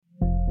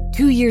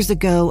2 years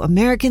ago,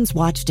 Americans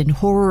watched in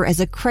horror as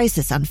a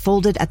crisis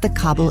unfolded at the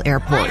Kabul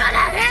airport.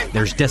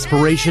 There's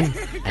desperation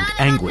and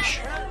anguish.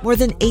 More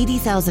than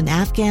 80,000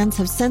 Afghans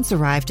have since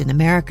arrived in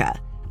America,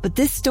 but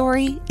this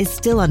story is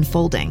still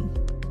unfolding.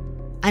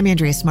 I'm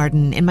Andrea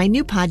Martin. In my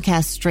new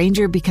podcast,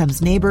 Stranger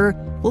Becomes Neighbor,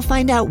 we'll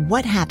find out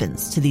what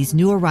happens to these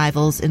new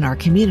arrivals in our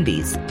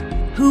communities.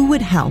 Who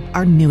would help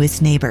our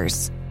newest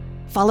neighbors?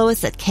 Follow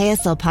us at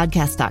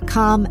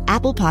kslpodcast.com,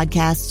 Apple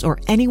Podcasts, or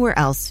anywhere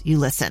else you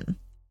listen.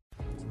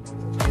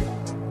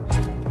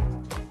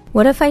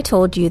 What if I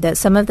told you that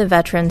some of the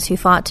veterans who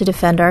fought to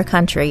defend our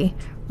country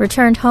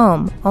returned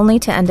home only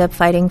to end up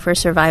fighting for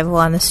survival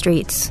on the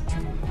streets?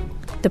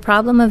 The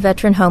problem of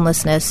veteran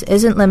homelessness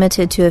isn't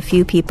limited to a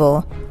few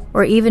people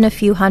or even a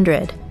few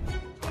hundred.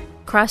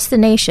 Across the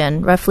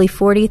nation, roughly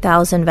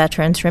 40,000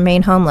 veterans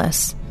remain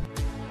homeless.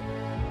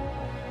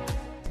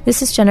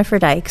 This is Jennifer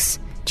Dykes,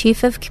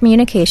 Chief of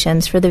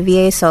Communications for the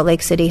VA Salt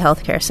Lake City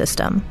Healthcare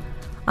System.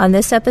 On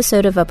this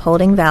episode of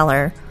Upholding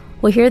Valor,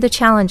 we'll hear the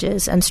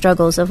challenges and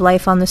struggles of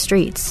life on the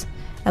streets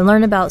and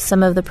learn about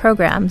some of the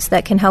programs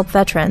that can help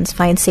veterans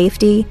find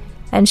safety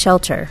and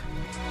shelter.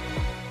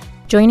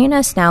 Joining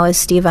us now is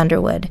Steve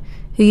Underwood,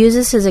 who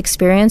uses his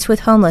experience with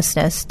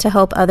homelessness to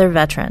help other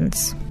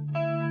veterans.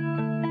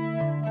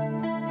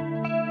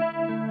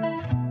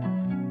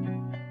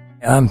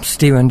 I'm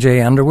Stephen J.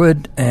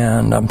 Underwood,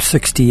 and I'm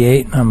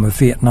 68, and I'm a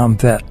Vietnam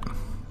vet.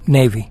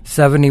 Navy,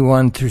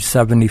 71 through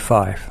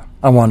 75.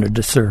 I wanted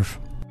to serve.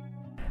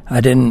 I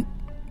didn't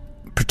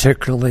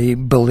particularly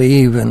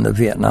believe in the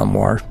Vietnam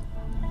War,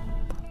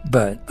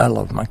 but I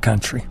love my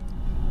country.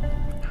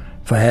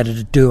 If I had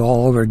to do it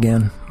all over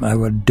again, I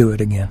would do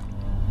it again.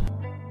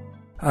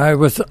 I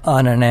was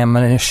on an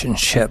ammunition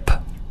ship,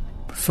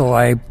 so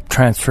I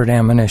transferred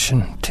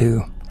ammunition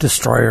to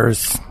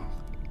destroyers,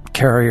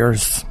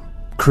 carriers,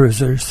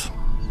 cruisers.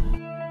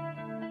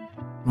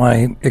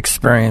 My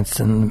experience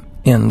in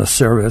the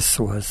service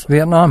was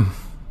Vietnam,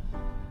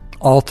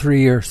 all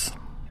 3 years.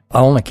 I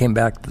only came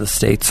back to the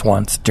States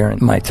once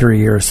during my 3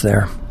 years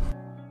there.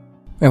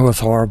 It was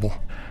horrible.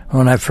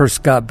 When I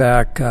first got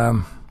back,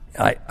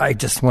 I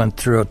just went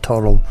through a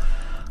total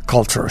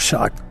cultural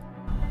shock.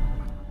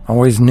 I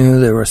always knew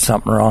there was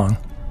something wrong.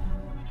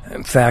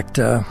 In fact,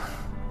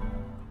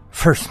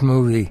 first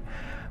movie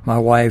my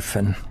wife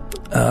and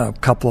a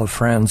couple of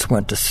friends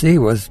went to see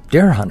was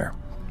Deer Hunter.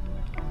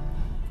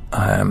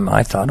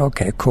 I thought,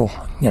 okay, cool.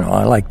 You know,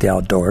 I like the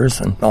outdoors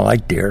and I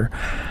like deer.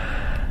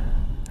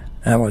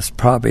 That was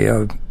probably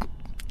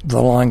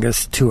the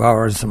longest 2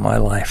 hours of my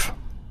life.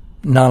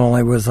 Not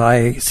only was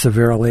I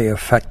severely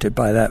affected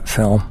by that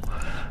film,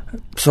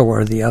 so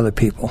were the other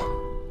people.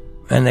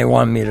 And they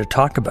wanted me to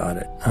talk about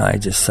it. I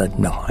just said,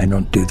 no, I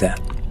don't do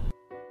that.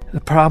 The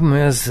problem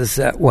is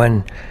that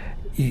when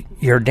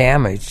you're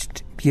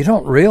damaged, you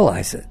don't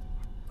realize it.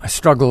 I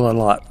struggled a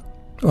lot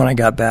when I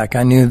got back.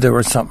 I knew there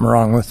was something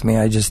wrong with me.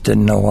 I just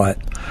didn't know what.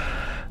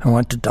 I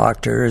went to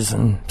doctors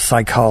and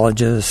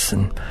psychologists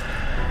and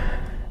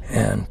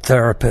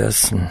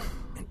therapists, and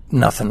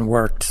nothing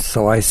worked.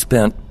 So I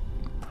spent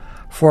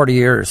 40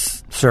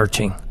 years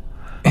searching.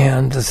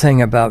 And the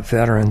thing about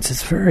veterans,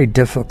 it's very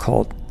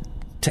difficult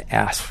to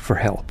ask for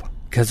help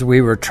because we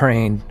were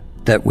trained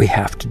that we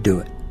have to do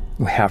it.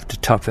 We have to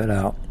tough it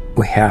out.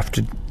 We have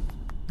to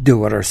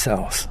do it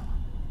ourselves.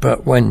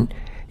 But when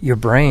your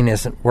brain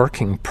isn't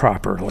working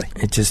properly,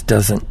 it just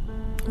doesn't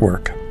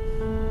work.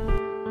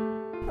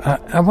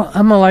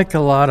 I'm like a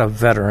lot of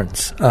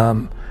veterans,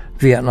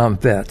 Vietnam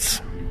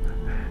vets.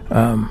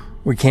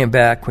 We came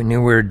back, we knew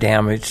we were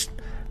damaged,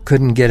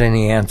 couldn't get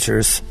any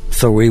answers,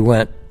 so we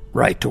went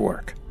right to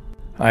work.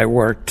 I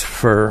worked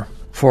for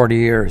 40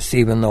 years.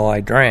 Even though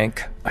I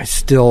drank, I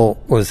still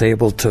was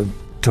able to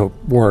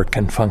work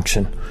and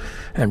function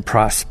and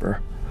prosper.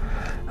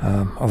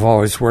 I've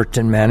always worked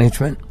in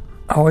management.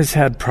 I always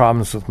had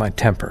problems with my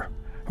temper.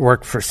 I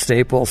worked for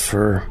Staples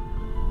for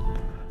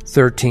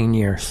 13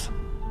 years.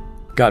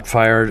 Got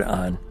fired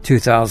on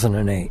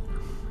 2008.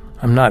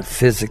 I'm not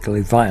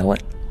physically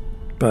violent,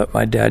 but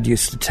my dad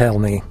used to tell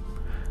me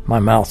my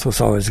mouth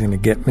was always going to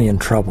get me in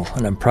trouble,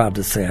 and I'm proud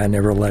to say I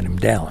never let him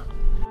down.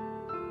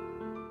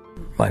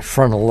 My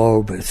frontal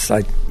lobe it's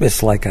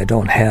like I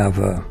don't have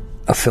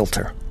a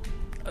filter.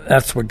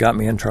 That's what got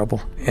me in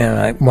trouble.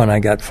 And when I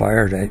got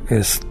fired,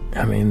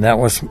 that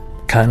was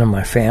kind of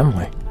my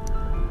family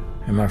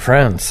and my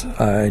friends.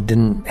 I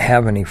didn't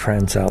have any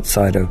friends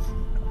outside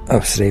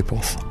of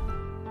Staples.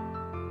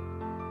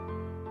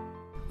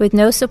 With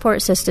no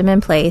support system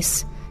in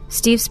place,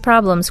 Steve's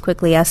problems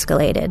quickly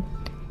escalated,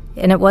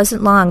 and it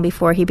wasn't long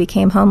before he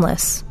became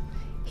homeless.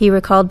 He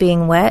recalled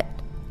being wet,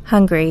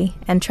 hungry,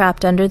 and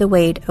trapped under the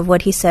weight of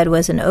what he said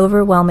was an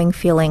overwhelming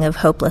feeling of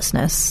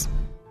hopelessness.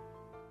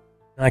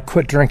 I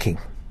quit drinking,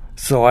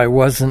 so I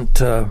wasn't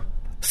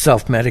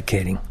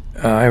self-medicating.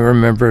 I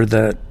remember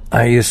that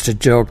I used to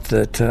joke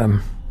that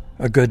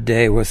a good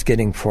day was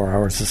getting 4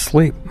 hours of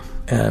sleep,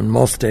 and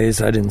most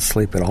days I didn't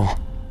sleep at all.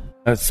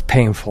 It's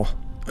painful.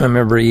 I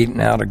remember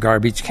eating out of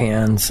garbage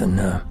cans, and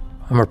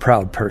I'm a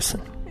proud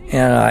person.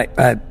 And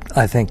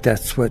I think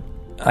that's what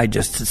I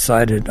just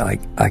decided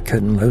I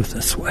couldn't live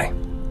this way.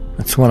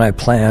 That's when I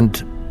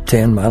planned to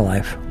end my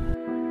life.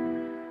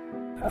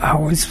 I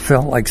always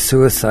felt like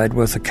suicide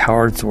was a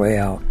coward's way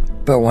out.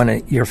 But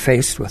when you're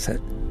faced with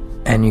it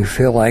and you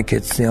feel like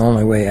it's the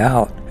only way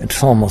out,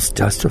 it's almost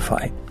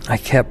justified. I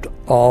kept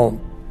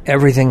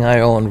everything I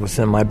owned was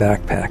in my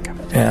backpack.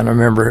 And I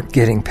remember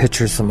getting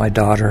pictures of my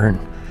daughter and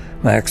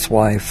my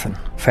ex-wife and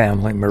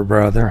family, my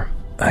brother.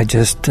 I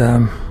just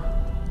couldn't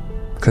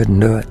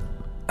do it.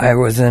 I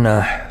was in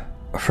a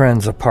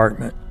friend's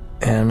apartment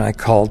and I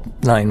called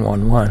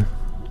 911.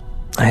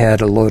 I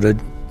had a loaded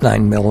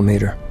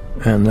 9mm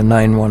and the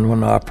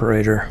 911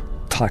 operator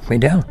talked me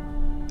down.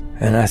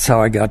 And that's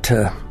how I got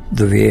to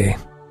the VA.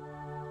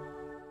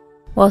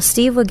 While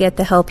Steve would get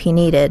the help he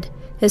needed,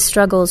 his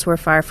struggles were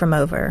far from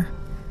over.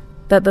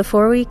 But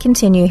before we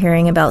continue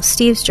hearing about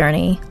Steve's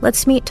journey,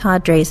 let's meet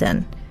Todd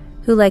Drazen,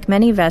 who, like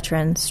many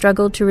veterans,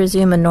 struggled to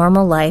resume a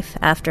normal life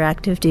after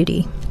active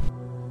duty.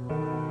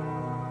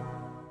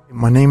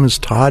 My name is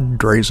Todd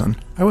Drazen.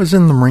 I was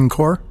in the Marine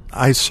Corps.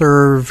 I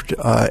served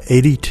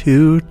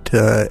 82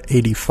 to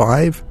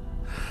 85,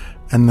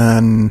 and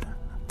then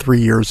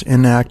 3 years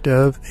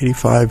inactive,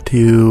 85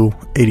 to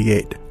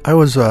 88. I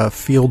was a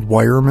field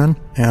wireman,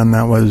 and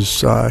that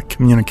was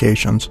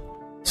communications.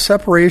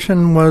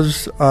 Separation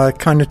was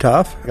kind of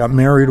tough. I got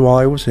married while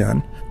I was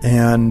in,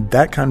 and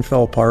that kind of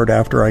fell apart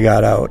after I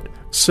got out.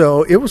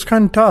 So it was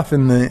kind of tough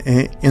in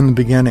the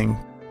beginning.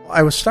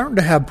 I was starting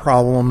to have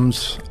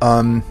problems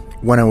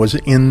when I was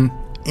in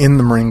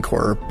the Marine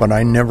Corps, but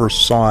I never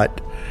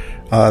sought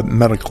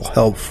medical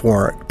help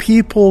for it.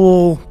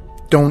 People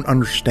don't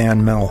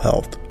understand mental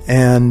health,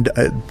 and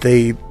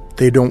they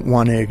don't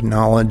want to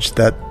acknowledge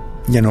that,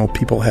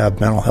 people have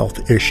mental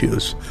health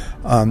issues,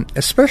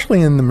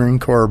 especially in the Marine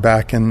Corps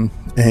back in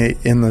the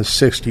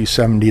 60s,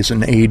 70s,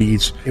 and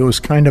 80s. It was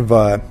kind of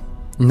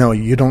no,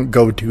 you don't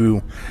go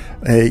to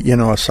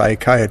a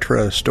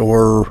psychiatrist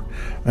or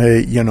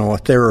a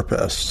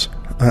therapist,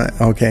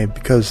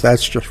 because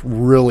that's just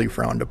really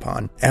frowned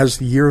upon. As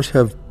the years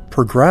have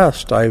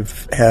progressed,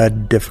 I've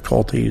had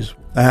difficulties.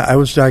 I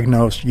was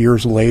diagnosed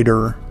years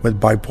later with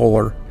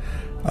bipolar,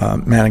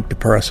 manic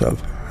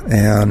depressive,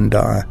 and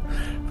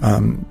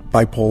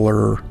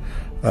bipolar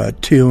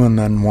 2 and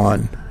then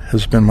 1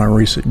 has been my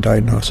recent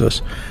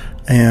diagnosis.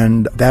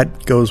 And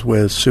that goes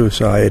with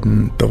suicide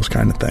and those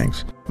kind of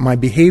things. My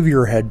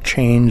behavior had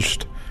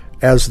changed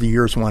as the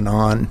years went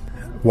on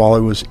while I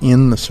was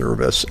in the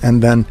service.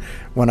 And then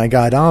when I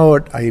got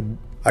out, I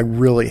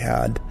really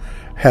had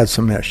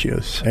some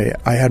issues.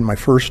 I had my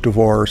first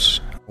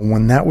divorce.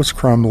 When that was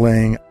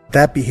crumbling,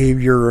 that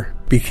behavior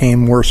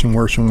became worse and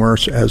worse and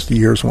worse as the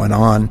years went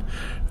on.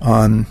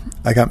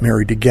 I got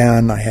married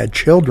again. I had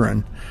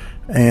children.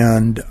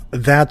 And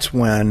that's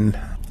when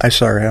I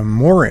started having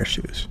more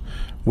issues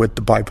with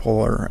the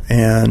bipolar.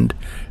 And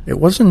it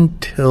wasn't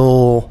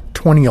until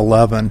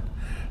 2011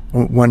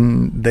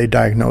 when they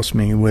diagnosed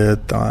me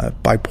with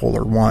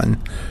bipolar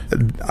 1.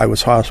 I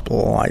was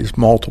hospitalized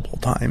multiple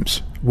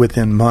times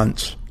within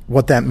months.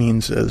 What that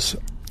means is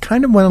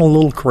kind of went a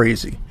little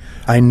crazy.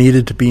 I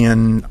needed to be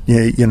in the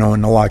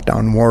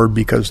lockdown ward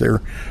because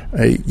they're,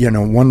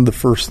 one of the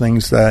first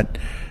things that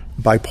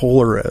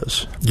bipolar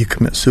is, you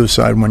commit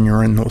suicide when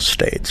you're in those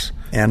states.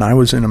 And I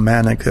was in a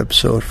manic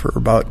episode for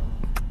about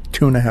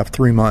 2.5,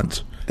 3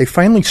 months. They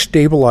finally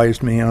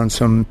stabilized me on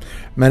some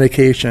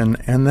medication,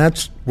 and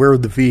that's where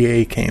the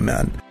VA came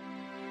in.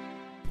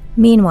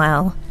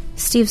 Meanwhile,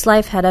 Steve's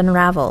life had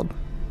unraveled.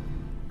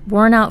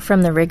 Worn out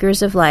from the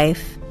rigors of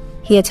life,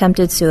 he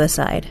attempted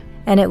suicide.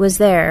 And it was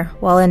there,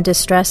 while in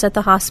distress at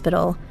the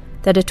hospital,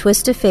 that a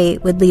twist of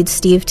fate would lead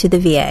Steve to the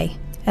VA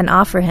and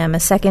offer him a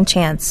second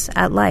chance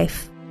at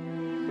life.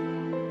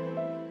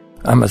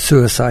 I'm a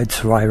suicide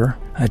survivor.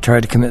 I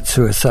tried to commit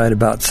suicide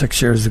about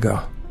 6 years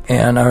ago.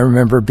 And I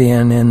remember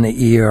being in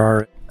the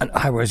ER, and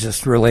I was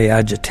just really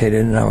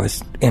agitated, and I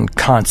was in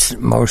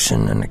constant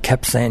motion, and I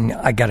kept saying,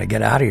 I got to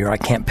get out of here. I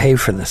can't pay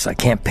for this. I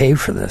can't pay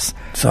for this.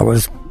 So I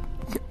was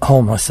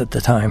homeless at the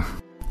time.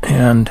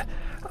 And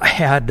I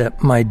had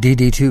my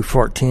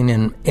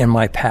DD-214 in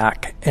my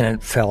pack, and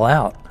it fell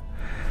out.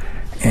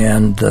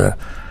 And the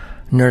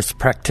nurse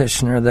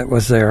practitioner that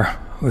was there,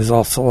 who was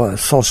also a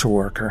social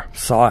worker,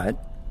 saw it,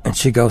 and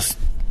she goes,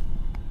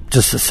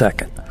 just a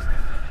second.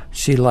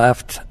 She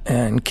left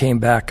and came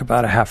back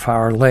about a half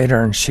hour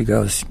later, and she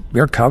goes,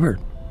 you're covered.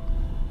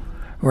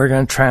 We're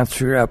going to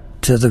transfer you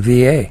up to the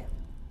VA.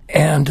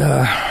 And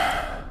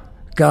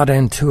got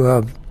into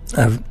a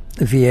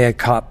VA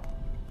cop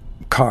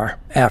car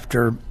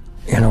after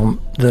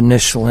the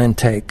initial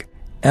intake.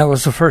 That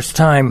was the first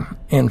time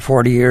in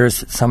 40 years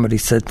that somebody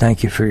said,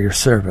 thank you for your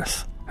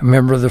service. I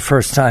remember the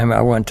first time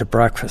I went to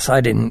breakfast.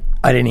 I didn't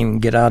even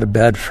get out of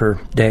bed for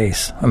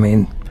days. I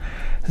mean,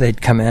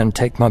 they'd come in,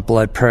 take my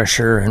blood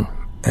pressure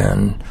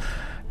and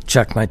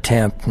check my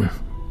temp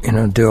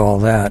and, do all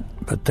that.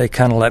 But they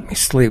kind of let me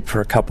sleep for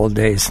a couple of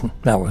days, and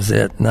that was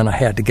it. And then I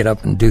had to get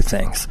up and do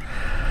things.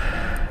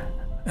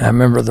 I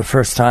remember the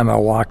first time I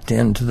walked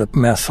into the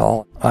mess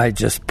hall, I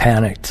just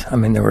panicked. I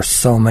mean, there were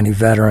so many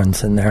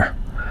veterans in there.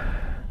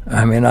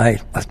 I mean, I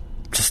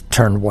just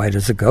turned white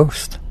as a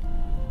ghost.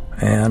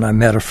 And I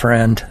met a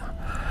friend,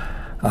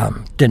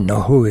 didn't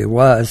know who he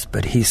was,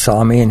 but he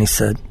saw me and he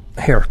said,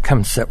 "Here,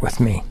 come sit with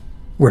me.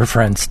 We're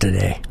friends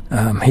today."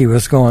 He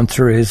was going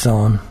through his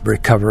own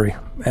recovery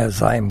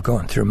as I'm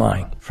going through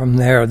mine. From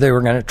there, they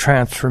were going to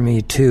transfer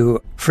me to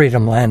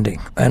Freedom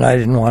Landing, and I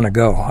didn't want to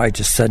go. I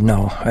just said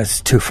no, it's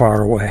too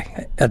far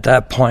away. At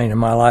that point in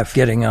my life,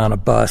 getting on a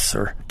bus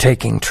or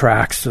taking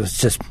tracks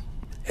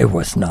it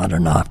was not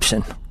an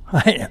option.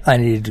 I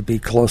needed to be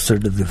closer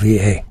to the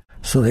VA.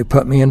 So they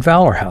put me in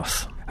Valor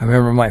House. I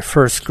remember my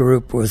first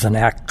group was an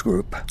ACT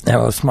group. That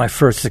was my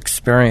first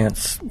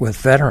experience with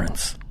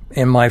veterans.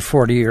 In my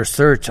 40-year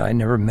search, I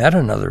never met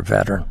another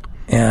veteran.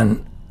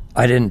 And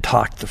I didn't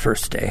talk the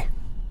first day.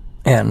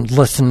 And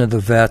listening to the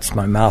vets,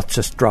 my mouth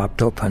just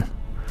dropped open.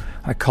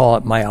 I call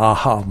it my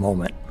aha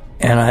moment.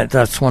 And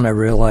that's when I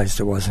realized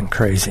it wasn't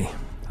crazy.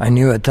 I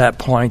knew at that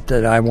point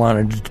that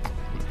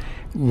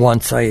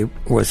once I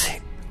was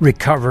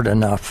recovered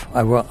enough,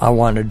 I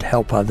wanted to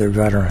help other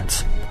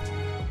veterans.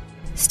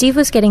 Steve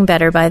was getting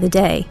better by the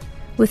day.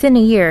 Within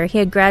a year, he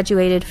had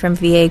graduated from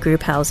VA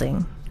group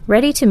housing.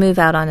 Ready to move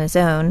out on his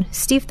own,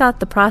 Steve thought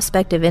the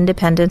prospect of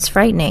independence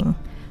frightening.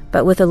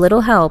 But with a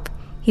little help,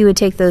 he would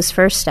take those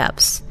first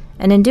steps,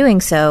 and in doing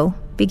so,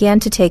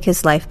 began to take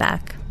his life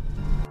back.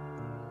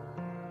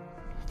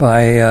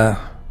 By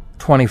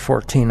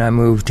 2014, I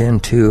moved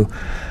into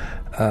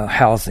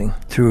housing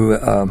through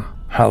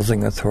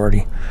Housing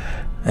Authority,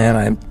 and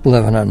I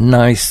live in a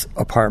nice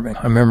apartment.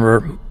 I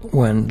remember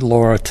when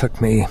Laura took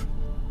me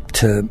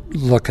to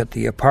look at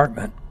the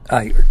apartment,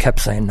 I kept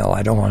saying, "No,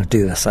 I don't want to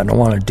do this. I don't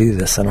want to do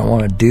this. I don't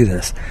want to do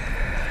this."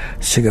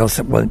 She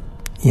goes, "Well,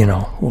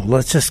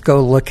 let's just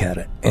go look at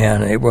it."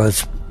 And it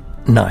was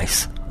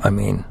nice. I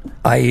mean,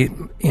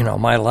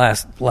 my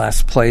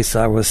last place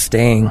I was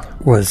staying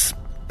was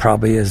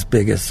probably as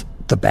big as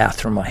the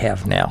bathroom I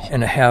have now.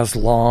 And it has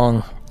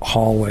long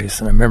hallways.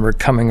 And I remember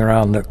coming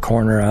around the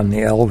corner on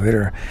the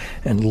elevator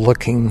and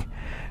looking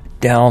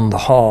down the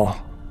hall.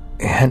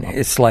 And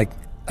it's like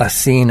a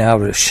scene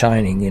out of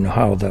Shining,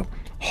 how the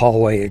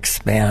hallway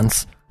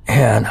expands.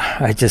 And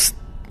I just,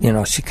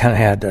 she kind of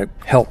had to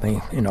help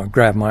me,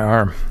 grab my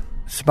arm.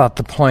 It's about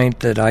the point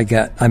that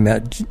I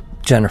met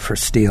Jennifer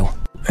Steele,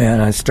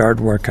 and I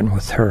started working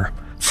with her.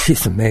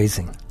 She's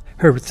amazing.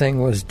 Her thing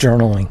was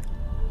journaling.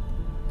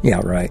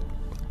 Yeah, right.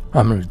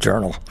 I'm going to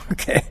journal,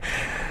 okay?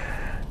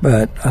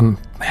 But I'm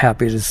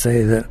happy to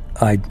say that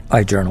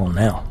I journal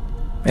now,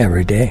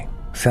 every day.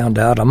 Found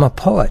out I'm a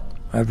poet.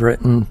 I've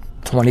written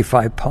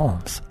 25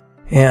 poems.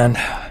 And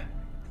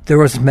there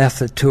was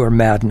method to her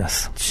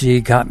madness. She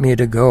got me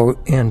to go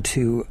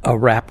into a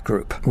rap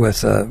group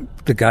with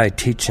the guy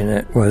teaching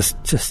it was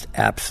just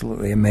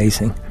absolutely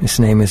amazing. His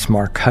name is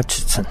Mark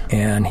Hutchinson,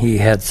 and he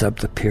heads up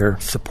the peer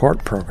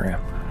support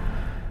program.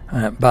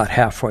 About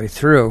halfway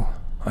through,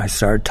 I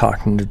started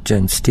talking to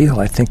Jen Steele.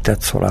 I think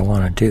that's what I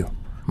want to do.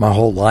 My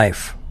whole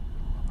life,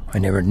 I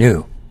never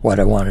knew what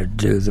I wanted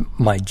to do.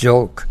 My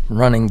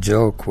running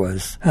joke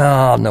was,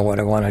 I'll know what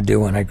I want to do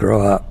when I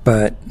grow up.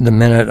 But the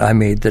minute I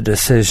made the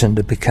decision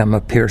to become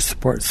a peer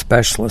support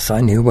specialist,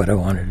 I knew what I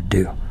wanted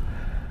to do.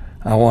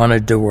 I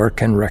wanted to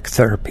work in rec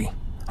therapy.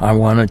 I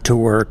wanted to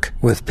work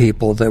with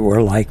people that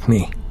were like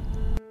me.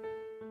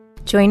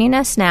 Joining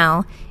us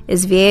now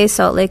is VA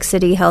Salt Lake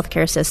City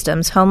Healthcare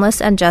System's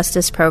Homeless and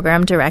Justice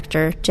Program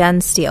Director,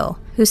 Jen Steele,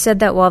 who said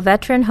that while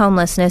veteran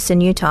homelessness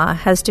in Utah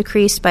has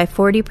decreased by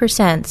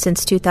 40%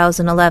 since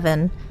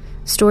 2011,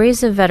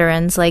 stories of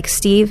veterans like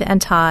Steve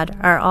and Todd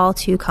are all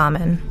too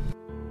common.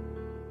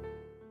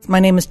 My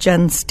name is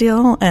Jen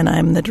Steele, and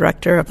I'm the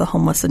director of the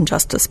Homeless and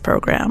Justice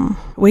Program.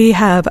 We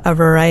have a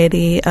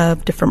variety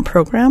of different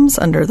programs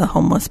under the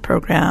Homeless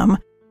Program.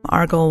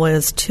 Our goal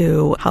is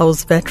to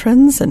house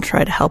veterans and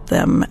try to help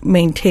them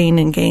maintain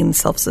and gain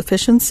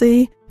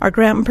self-sufficiency. Our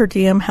grant per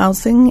diem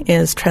housing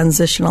is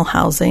transitional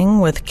housing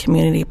with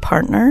community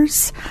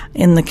partners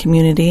in the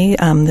community.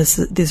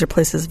 These are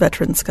places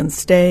veterans can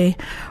stay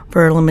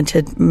for a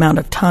limited amount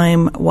of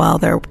time while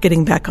they're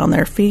getting back on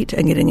their feet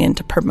and getting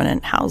into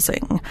permanent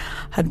housing.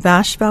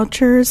 HUD-VASH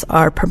vouchers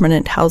are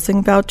permanent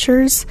housing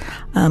vouchers.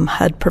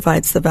 HUD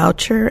provides the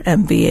voucher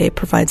and VA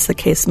provides the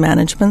case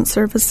management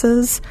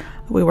services.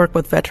 We work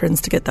with veterans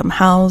to get them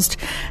housed,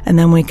 and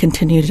then we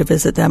continue to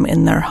visit them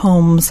in their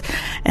homes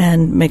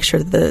and make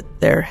sure that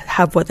they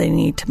have what they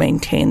need to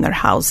maintain their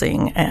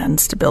housing and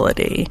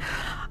stability.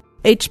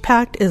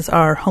 HPACT is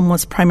our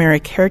homeless primary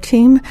care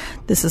team.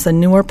 This is a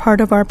newer part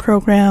of our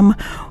program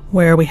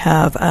where we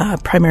have a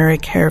primary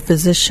care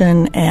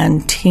physician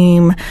and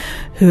team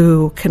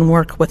who can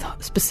work with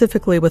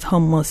specifically with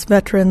homeless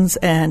veterans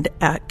and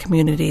at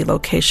community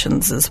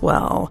locations as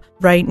well.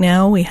 Right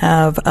now, we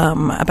have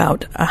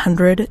about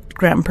 100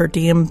 grant per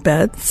diem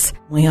beds.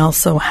 We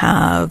also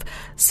have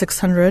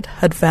 600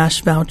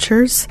 HUD-VASH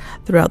vouchers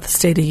throughout the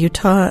state of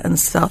Utah and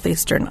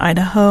southeastern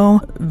Idaho.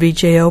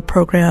 VJO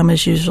program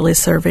is usually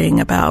serving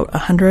about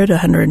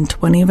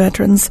 120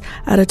 veterans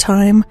at a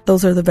time.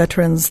 Those are the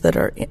veterans that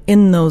are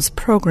in those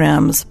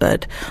programs,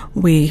 but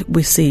we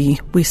see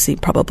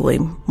probably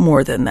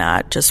more than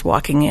that just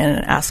walking in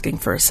and asking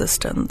for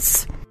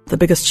assistance. The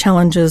biggest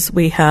challenges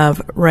we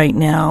have right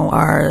now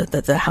are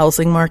that the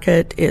housing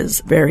market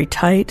is very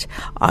tight.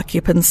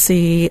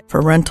 Occupancy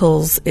for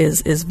rentals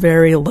is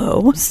very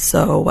low,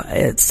 so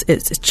it's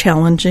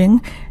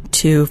challenging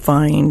to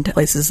find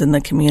places in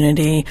the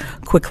community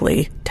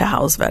quickly to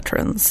house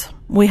veterans.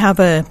 We have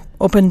a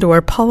open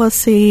door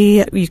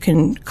policy. You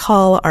can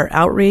call our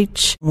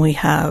outreach. We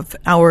have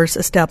hours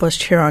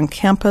established here on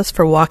campus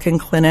for walk-in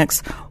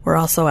clinics. We're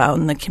also out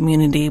in the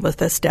community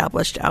with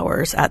established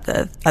hours at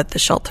the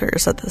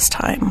shelters at this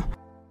time.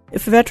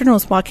 If a veteran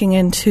was walking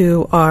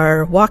into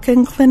our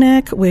walk-in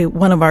clinic,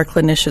 one of our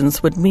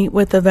clinicians would meet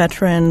with the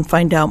veteran,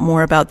 find out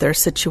more about their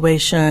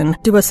situation,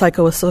 do a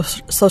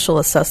psychosocial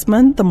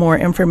assessment. The more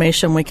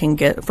information we can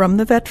get from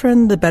the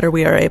veteran, the better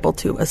we are able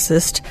to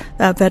assist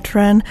that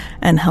veteran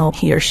and help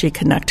he or she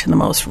connect to the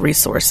most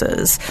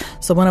resources.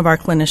 So one of our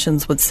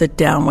clinicians would sit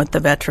down with the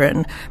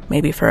veteran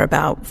maybe for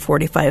about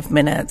 45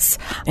 minutes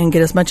and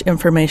get as much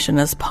information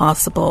as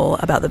possible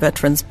about the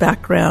veteran's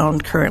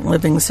background, current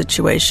living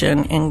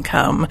situation,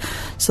 income,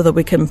 so that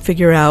we can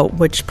figure out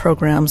which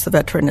programs the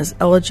veteran is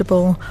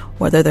eligible,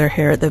 whether they're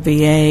here at the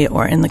VA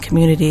or in the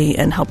community,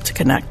 and help to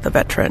connect the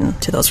veteran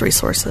to those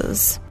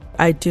resources.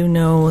 I do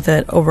know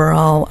that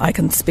overall, I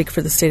can speak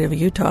for the state of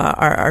Utah,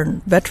 our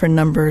veteran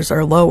numbers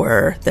are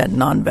lower than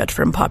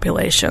non-veteran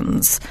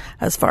populations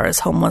as far as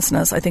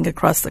homelessness. I think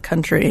across the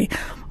country,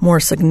 more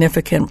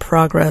significant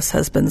progress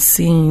has been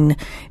seen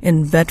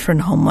in veteran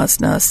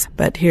homelessness,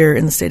 but here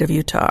in the state of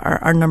Utah,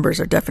 our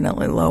numbers are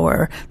definitely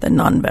lower than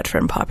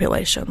non-veteran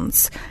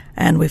populations.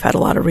 And we've had a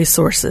lot of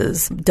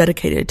resources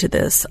dedicated to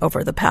this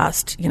over the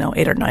past,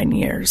 8 or 9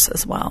 years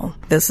as well.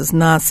 This is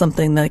not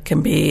something that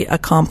can be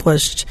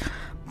accomplished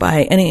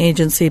by any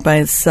agency by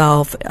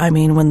itself. I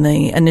mean, when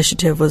the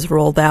initiative was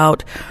rolled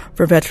out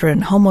for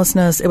veteran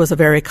homelessness, it was a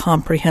very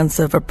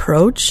comprehensive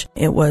approach.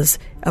 It was,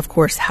 of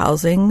course,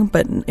 housing,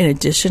 but in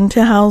addition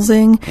to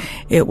housing,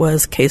 it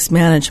was case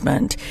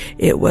management.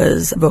 It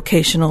was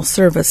vocational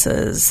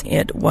services.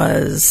 It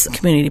was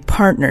community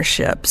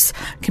partnerships,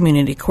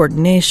 community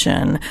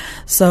coordination.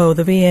 So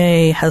the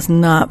VA has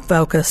not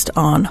focused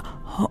on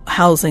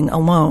housing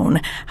alone.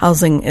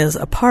 Housing is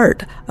a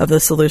part of the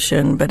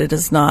solution, but it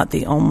is not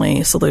the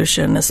only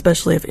solution,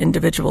 especially if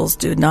individuals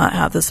do not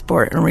have the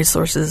support and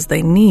resources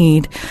they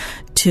need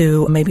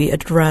to maybe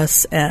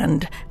address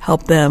and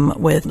help them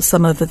with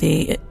some of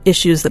the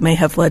issues that may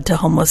have led to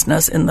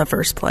homelessness in the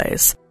first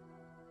place.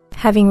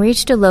 Having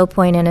reached a low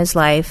point in his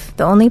life,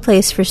 the only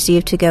place for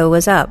Steve to go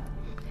was up.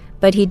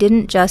 But he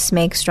didn't just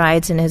make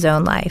strides in his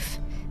own life.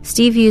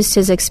 Steve used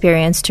his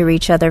experience to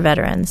reach other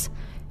veterans.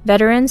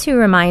 Veterans who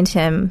remind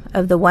him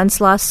of the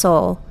once-lost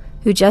soul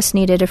who just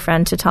needed a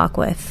friend to talk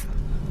with.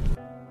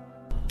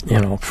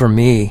 For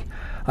me,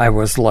 I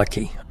was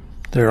lucky.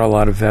 There are a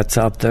lot of vets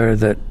out there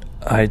that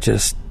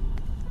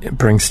it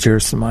brings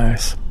tears to my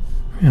eyes.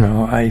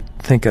 I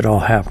think it all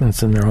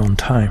happens in their own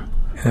time.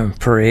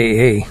 And for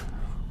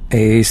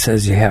AA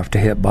says you have to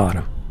hit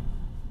bottom.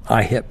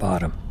 I hit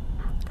bottom.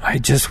 I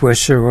just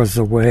wish there was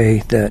a way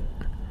that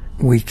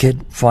we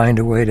could find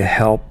a way to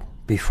help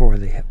before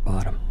they hit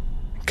bottom.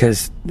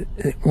 Because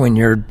when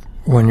you're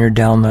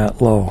down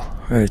that low,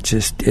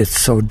 it's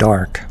so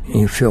dark and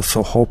you feel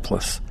so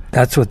hopeless.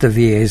 That's what the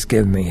VA's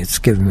given me. It's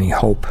given me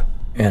hope.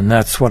 And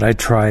that's what I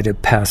try to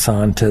pass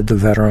on to the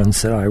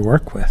veterans that I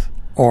work with,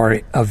 or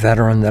a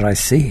veteran that I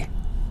see.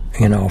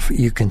 If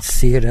you can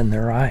see it in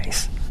their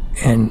eyes.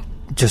 And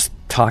just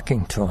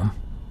talking to them,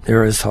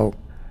 there is hope.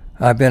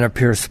 I've been a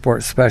peer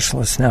support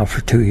specialist now for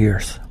 2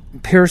 years.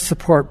 Peer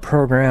support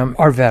program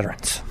are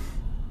veterans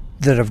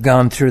that have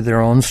gone through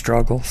their own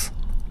struggles.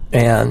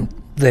 And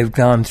they've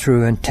gone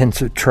through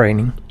intensive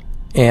training,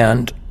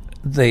 and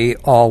they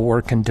all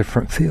work in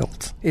different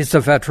fields. It's a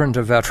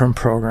veteran-to-veteran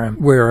program.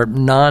 We're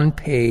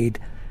non-paid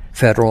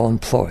federal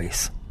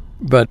employees,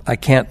 but I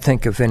can't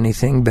think of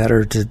anything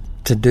better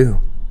to do.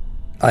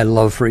 I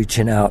love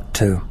reaching out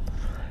to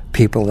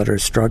people that are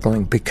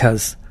struggling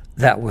because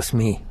that was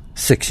me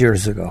 6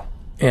 years ago.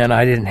 And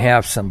I didn't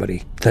have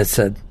somebody that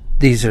said,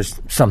 these are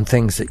some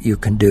things that you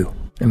can do.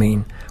 I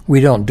mean,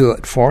 we don't do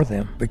it for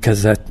them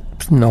because that's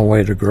no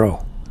way to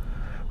grow,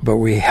 but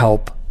we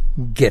help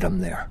get them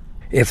there.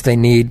 If they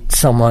need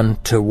someone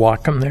to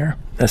walk them there,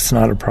 that's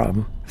not a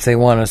problem. If they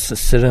want us to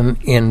sit them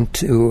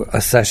into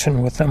a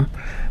session with them,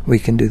 we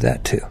can do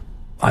that too.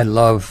 I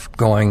love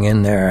going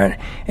in there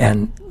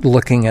and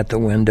looking at the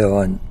window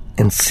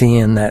and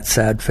seeing that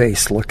sad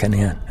face looking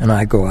in. And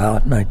I go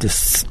out and I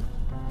just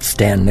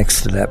stand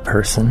next to that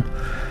person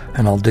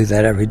And I'll do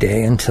that every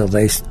day until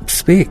they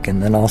speak,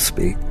 and then I'll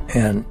speak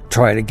and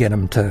try to get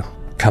them to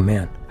come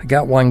in. I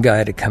got one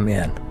guy to come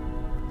in,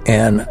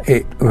 and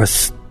it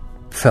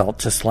felt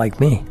just like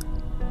me.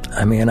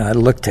 I mean, I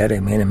looked at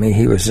him, and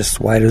he was just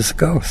white as a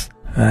ghost.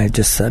 And I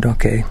just said,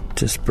 okay,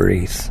 just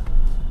breathe.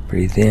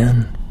 Breathe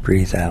in,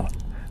 breathe out.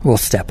 We'll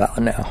step out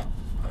now.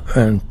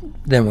 And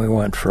then we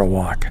went for a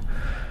walk.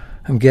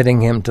 I'm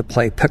getting him to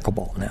play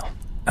pickleball now.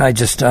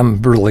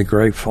 I'm really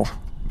grateful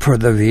for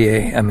the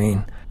VA. I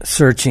mean,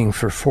 searching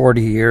for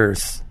 40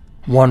 years,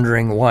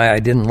 wondering why I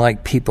didn't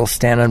like people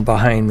standing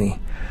behind me,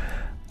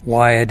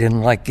 why I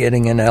didn't like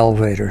getting in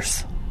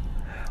elevators,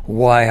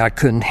 why I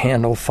couldn't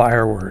handle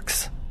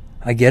fireworks.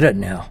 I get it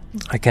now.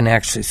 I can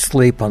actually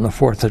sleep on the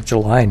 4th of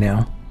July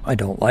now. I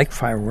don't like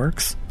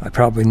fireworks. I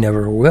probably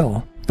never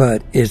will,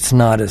 but it's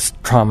not as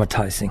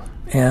traumatizing.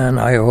 And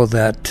I owe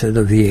that to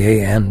the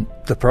VA and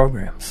the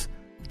programs.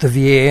 The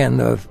VA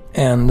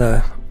and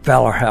the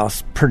Valor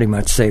House pretty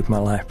much saved my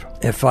life.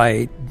 If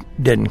I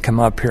didn't come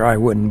up here, I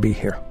wouldn't be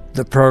here.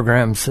 The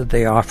programs that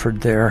they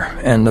offered there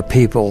and the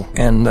people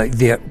and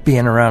the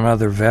being around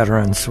other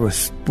veterans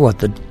was what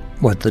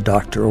the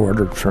doctor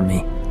ordered for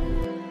me.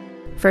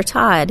 For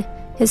Todd,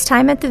 his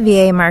time at the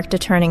VA marked a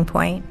turning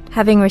point.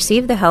 Having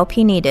received the help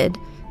he needed,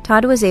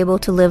 Todd was able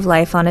to live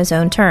life on his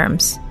own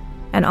terms,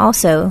 and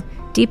also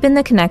deepen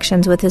the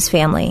connections with his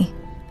family.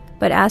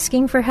 But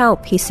asking for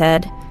help, he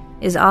said,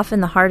 is often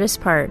the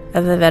hardest part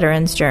of a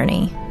veteran's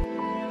journey.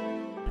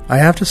 I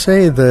have to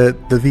say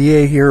that the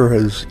VA here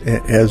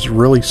has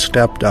really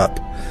stepped up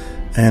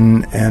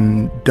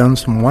and done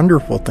some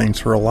wonderful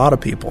things for a lot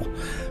of people.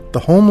 The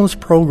homeless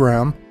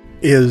program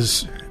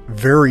is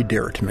very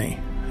dear to me,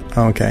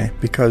 okay,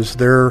 because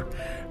they're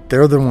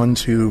the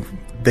ones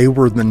they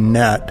were the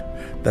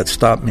net that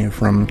stopped me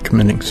from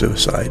committing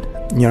suicide.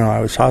 You know, I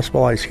was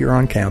hospitalized here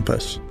on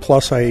campus.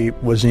 Plus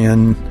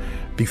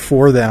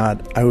before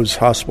that, I was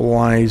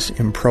hospitalized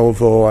in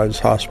Provo. I was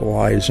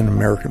hospitalized in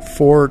American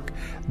Fork.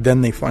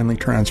 Then they finally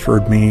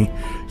transferred me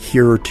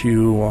here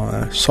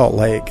to Salt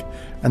Lake.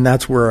 And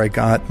that's where I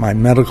got my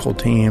medical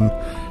team.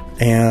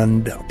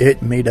 And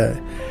it made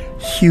a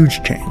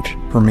huge change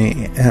for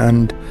me.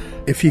 And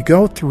if you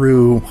go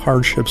through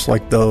hardships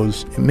like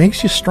those, it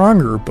makes you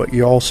stronger, but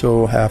you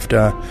also have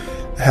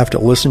to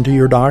listen to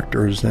your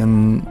doctors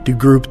and do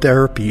group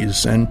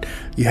therapies, and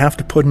you have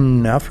to put in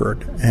an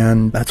effort,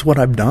 and that's what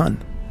I've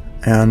done.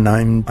 And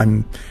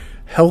I'm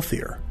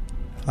healthier.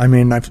 I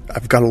mean,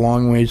 I've got a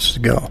long ways to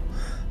go,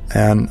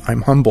 and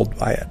I'm humbled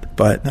by it,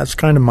 but that's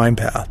kind of my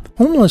path.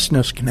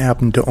 Homelessness can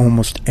happen to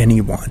almost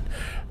anyone,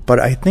 but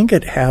I think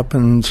it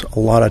happens a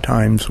lot of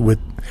times with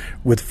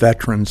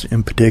veterans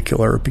in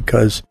particular,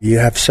 because you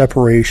have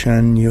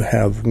separation, you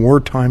have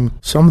wartime,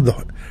 some of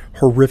the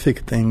horrific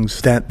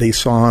things that they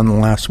saw in the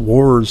last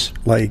wars,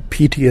 like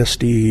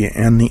PTSD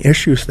and the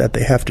issues that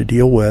they have to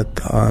deal with.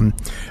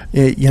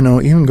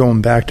 Even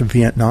going back to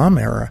Vietnam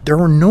era, there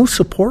were no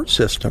support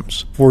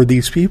systems for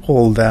these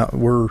people that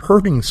were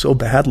hurting so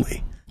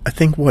badly. I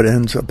think what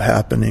ends up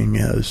happening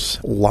is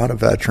a lot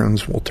of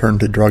veterans will turn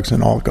to drugs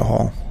and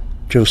alcohol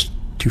just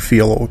to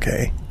feel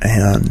okay.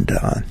 And,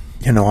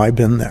 I've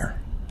been there.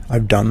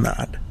 I've done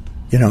that.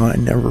 I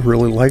never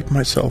really liked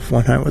myself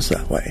when I was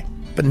that way.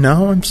 But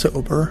now I'm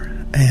sober,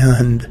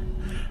 and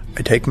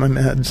I take my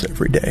meds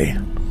every day.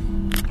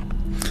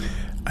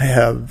 I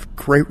have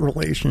great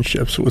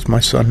relationships with my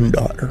son and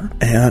daughter,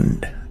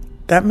 and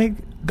that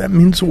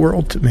means the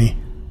world to me.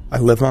 I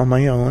live on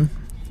my own,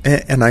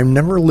 and I've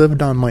never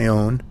lived on my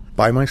own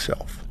by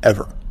myself,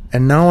 ever.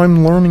 And now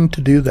I'm learning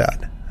to do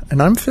that.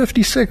 And I'm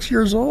 56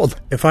 years old.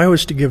 If I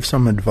was to give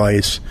some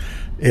advice,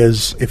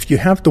 is if you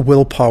have the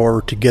willpower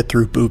to get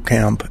through boot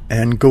camp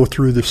and go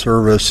through the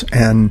service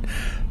and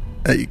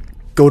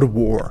go to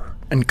war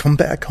and come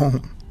back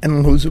home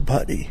and lose a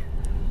buddy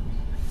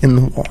in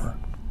the war,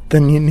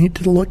 then you need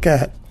to look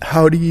at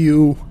how do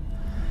you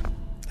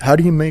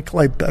make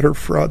life better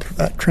for other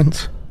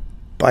veterans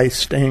by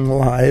staying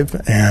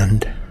alive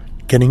and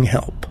getting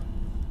help.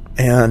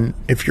 And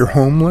if you're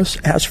homeless,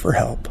 ask for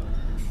help.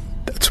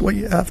 That's what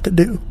you have to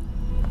do.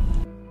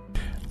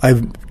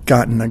 I've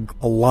gotten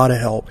a lot of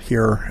help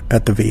here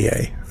at the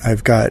VA.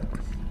 I've got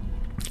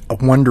a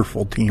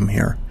wonderful team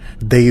here.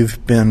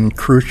 They've been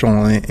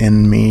crucial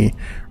in me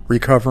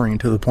recovering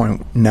to the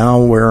point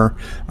now where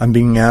I'm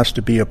being asked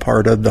to be a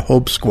part of the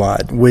Hope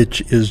Squad,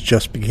 which is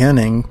just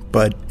beginning,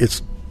 but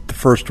it's the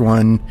first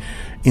one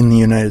in the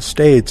United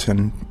States,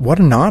 and what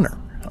an honor.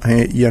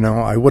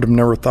 I would have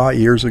never thought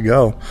years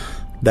ago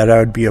that I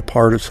would be a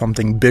part of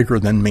something bigger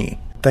than me.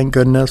 Thank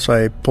goodness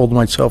I pulled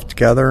myself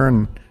together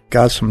and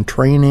got some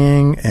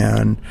training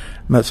and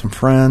met some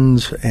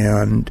friends,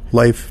 and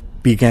life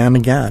began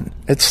again.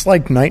 It's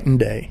like night and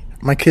day.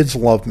 My kids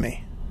love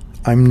me.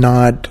 I'm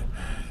not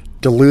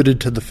deluded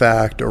to the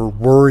fact or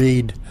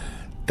worried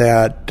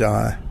that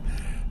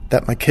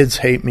my kids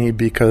hate me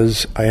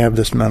because I have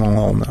this mental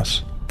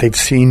illness. They've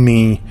seen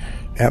me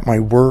at my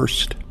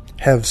worst,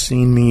 have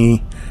seen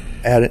me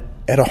at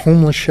a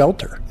homeless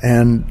shelter,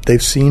 and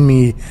they've seen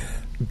me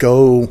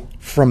go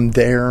from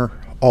there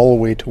all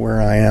the way to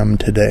where I am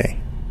today.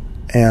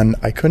 And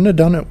I couldn't have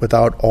done it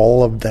without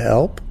all of the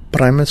help,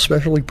 but I'm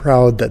especially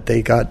proud that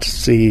they got to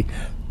see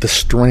the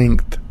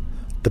strength,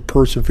 the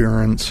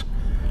perseverance,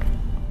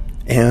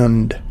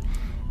 and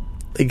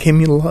they gave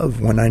me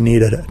love when I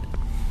needed it.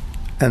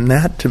 And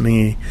that, to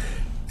me,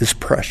 is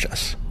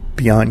precious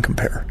beyond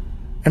compare.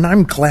 And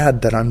I'm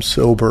glad that I'm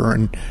sober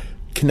and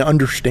can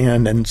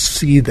understand and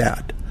see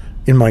that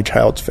in my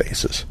child's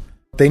faces.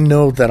 They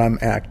know that I'm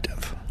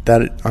active,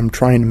 that I'm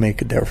trying to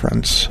make a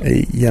difference.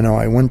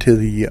 I went to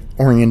the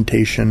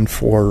orientation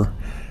for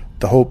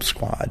the Hope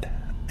Squad,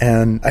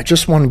 and I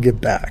just want to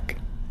give back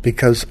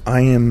because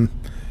I am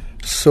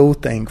so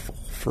thankful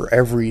for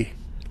every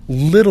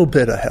little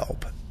bit of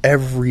help,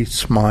 every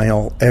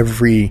smile,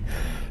 every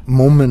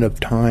moment of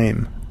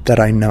time that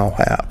I now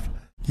have.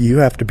 You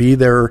have to be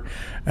there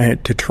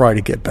to try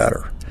to get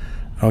better,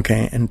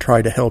 okay, and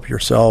try to help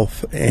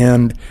yourself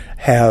and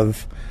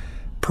have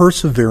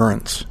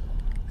perseverance.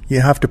 You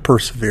have to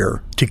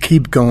persevere to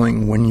keep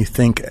going when you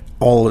think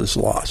all is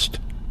lost,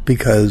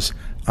 because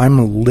I'm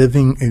a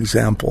living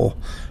example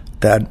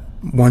that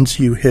once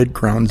you hit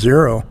ground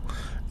zero,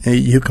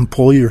 you can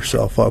pull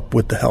yourself up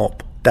with the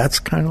help. That's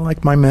kind of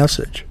like my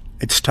message.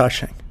 It's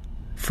touching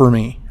for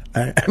me.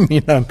 I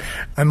mean,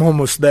 I'm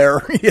almost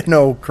there,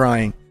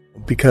 crying,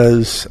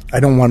 because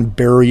I don't want to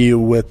bury you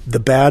with the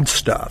bad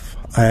stuff.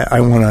 I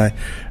want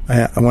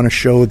to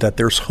show that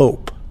there's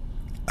hope.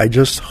 I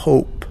just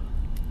hope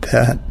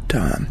that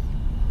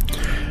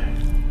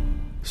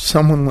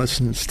someone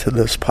listens to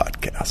this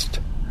podcast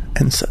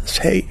and says,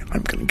 hey,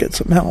 I'm going to get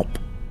some help,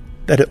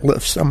 that it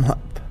lifts them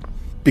up,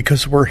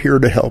 because we're here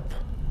to help.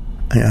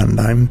 And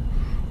I'm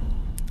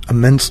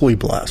immensely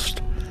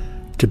blessed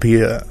to be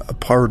a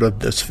part of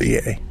this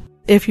VA.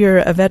 If you're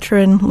a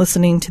veteran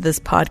listening to this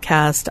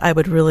podcast, I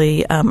would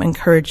really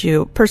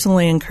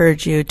personally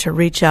encourage you to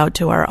reach out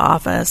to our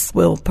office.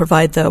 We'll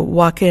provide the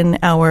walk-in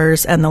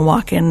hours and the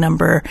walk-in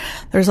number.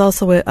 There's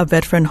also a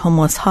veteran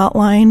homeless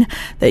hotline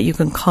that you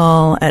can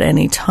call at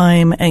any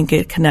time and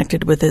get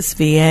connected with this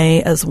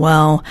VA as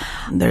well.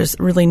 There's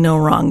really no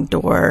wrong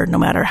door, no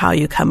matter how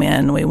you come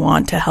in. We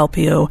want to help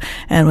you,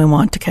 and we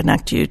want to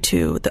connect you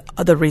to the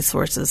other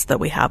resources that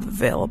we have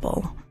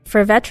available.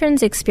 For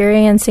veterans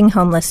experiencing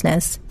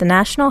homelessness, the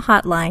national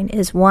hotline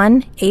is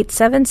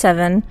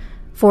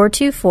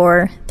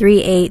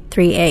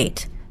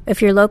 1-877-424-3838.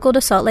 If you're local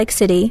to Salt Lake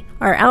City,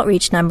 our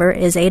outreach number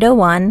is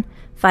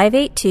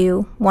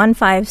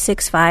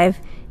 801-582-1565,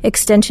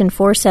 extension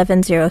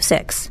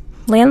 4706.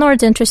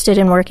 Landlords interested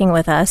in working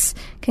with us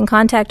can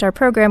contact our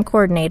program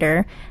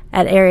coordinator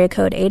at area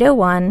code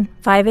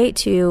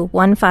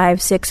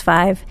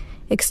 801-582-1565,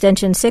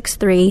 extension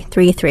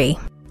 6333.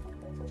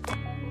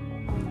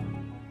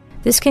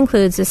 This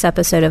concludes this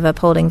episode of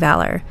Upholding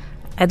Valor.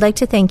 I'd like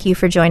to thank you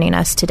for joining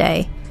us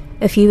today.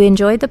 If you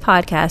enjoyed the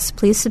podcast,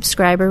 please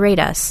subscribe or rate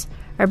us.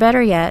 Or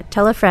better yet,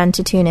 tell a friend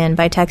to tune in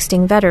by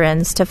texting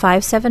veterans to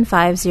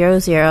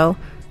 57500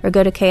 or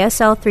go to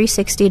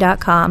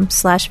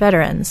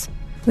ksl360.com/veterans.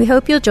 We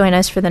hope you'll join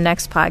us for the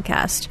next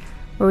podcast,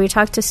 where we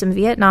talk to some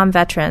Vietnam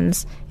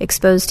veterans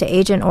exposed to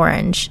Agent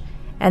Orange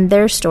and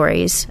their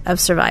stories of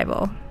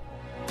survival.